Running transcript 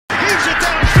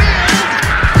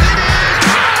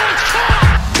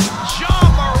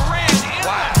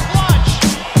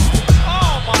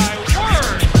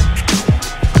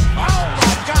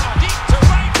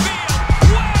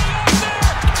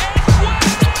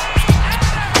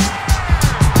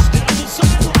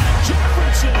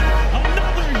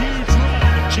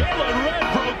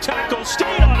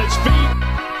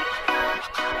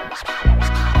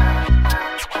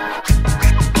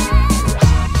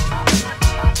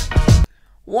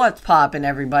What's poppin',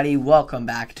 everybody? Welcome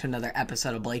back to another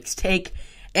episode of Blake's Take.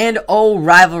 And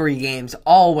rivalry games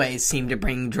always seem to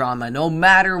bring drama, no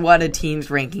matter what a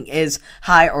team's ranking is,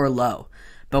 high or low.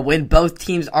 But when both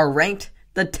teams are ranked,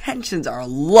 the tensions are a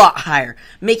lot higher,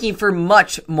 making for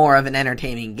much more of an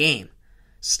entertaining game.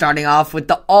 Starting off with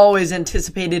the always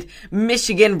anticipated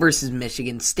Michigan versus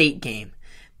Michigan State game.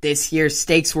 This year's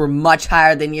stakes were much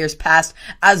higher than years past,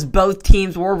 as both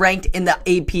teams were ranked in the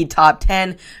AP Top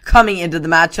 10 coming into the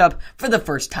matchup for the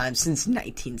first time since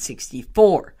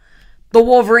 1964. The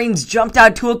Wolverines jumped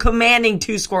out to a commanding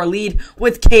 2-score lead,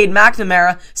 with Cade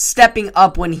McNamara stepping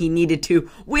up when he needed to,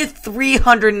 with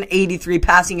 383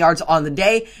 passing yards on the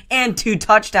day and 2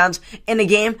 touchdowns in a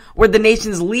game where the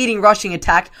nation's leading rushing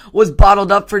attack was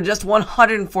bottled up for just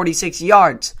 146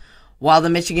 yards. While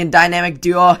the Michigan dynamic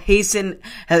duo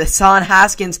Hassan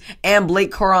Haskins and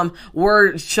Blake Corum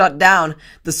were shut down,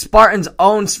 the Spartans'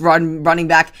 own running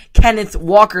back Kenneth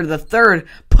Walker III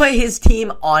put his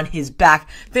team on his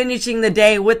back, finishing the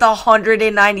day with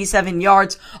 197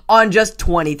 yards on just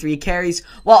 23 carries,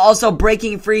 while also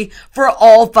breaking free for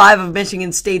all 5 of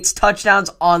Michigan State's touchdowns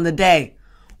on the day.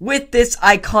 With this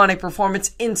iconic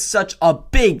performance in such a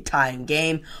big-time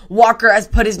game, Walker has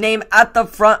put his name at the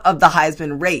front of the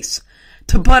Heisman race.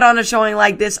 To put on a showing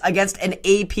like this against an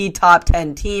AP Top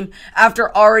 10 team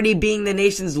after already being the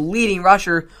nation's leading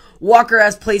rusher, Walker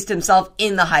has placed himself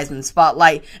in the Heisman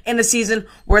spotlight in a season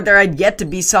where there had yet to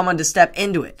be someone to step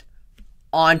into it.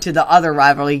 On to the other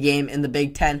rivalry game in the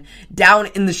Big Ten, down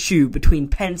in the shoe between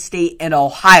Penn State and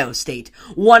Ohio State,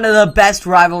 one of the best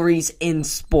rivalries in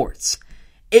sports.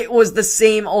 It was the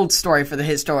same old story for the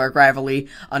historic rivalry,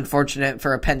 unfortunate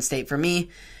for Penn State for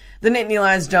me. The Nittany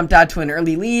Lions jumped out to an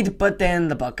early lead, but then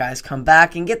the Buckeyes come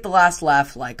back and get the last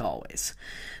laugh like always.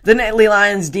 The Nittany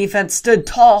Lions defense stood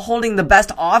tall, holding the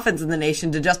best offense in the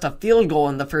nation to just a field goal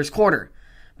in the first quarter.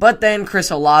 But then Chris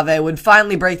Olave would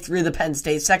finally break through the Penn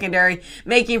State secondary,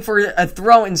 making for a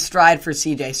throw in stride for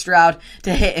C.J. Stroud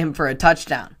to hit him for a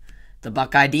touchdown. The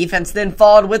Buckeye defense then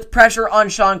followed with pressure on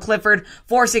Sean Clifford,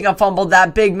 forcing a fumble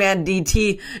that big man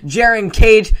DT, Jaron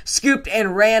Cage, scooped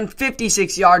and ran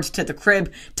 56 yards to the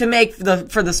crib to make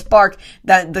for the spark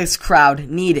that this crowd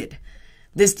needed.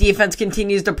 This defense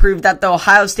continues to prove that the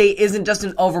Ohio State isn't just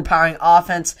an overpowering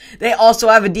offense. They also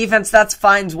have a defense that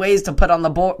finds ways to put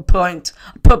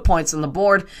points on the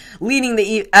board, leading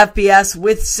the FBS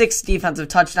with 6 defensive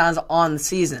touchdowns on the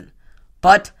season.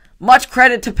 But much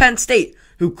credit to Penn State,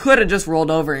 who could have just rolled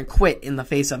over and quit in the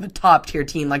face of a top-tier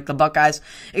team like the Buckeyes,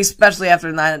 especially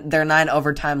after their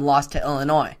 9-overtime loss to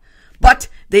Illinois. But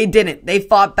they didn't. They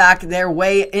fought back their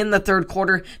way in the third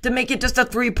quarter to make it just a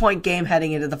 3-point game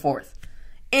heading into the fourth.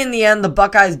 In the end, the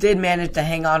Buckeyes did manage to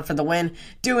hang on for the win,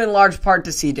 due in large part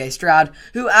to C.J. Stroud,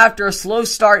 who after a slow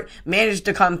start managed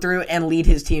to come through and lead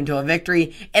his team to a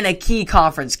victory in a key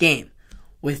conference game.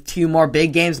 With 2 more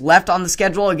big games left on the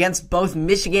schedule against both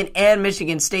Michigan and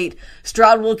Michigan State,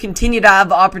 Stroud will continue to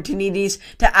have opportunities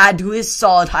to add to his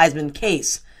solid Heisman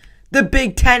case. The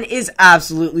Big Ten is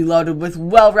absolutely loaded with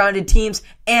well-rounded teams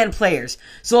and players,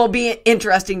 so it'll be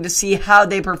interesting to see how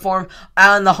they perform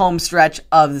on the home stretch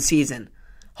of the season.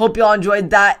 Hope you all enjoyed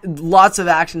that. Lots of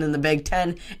action in the Big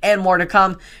Ten and more to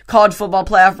come. College football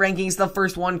playoff rankings, the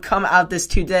first one, come out this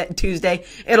Tuesday.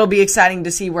 It'll be exciting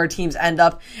to see where teams end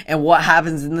up and what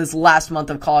happens in this last month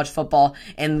of college football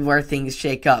and where things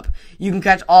shake up. You can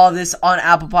catch all of this on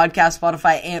Apple Podcasts,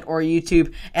 Spotify, and or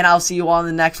YouTube. And I'll see you all in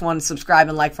the next one. Subscribe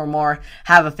and like for more.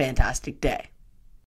 Have a fantastic day.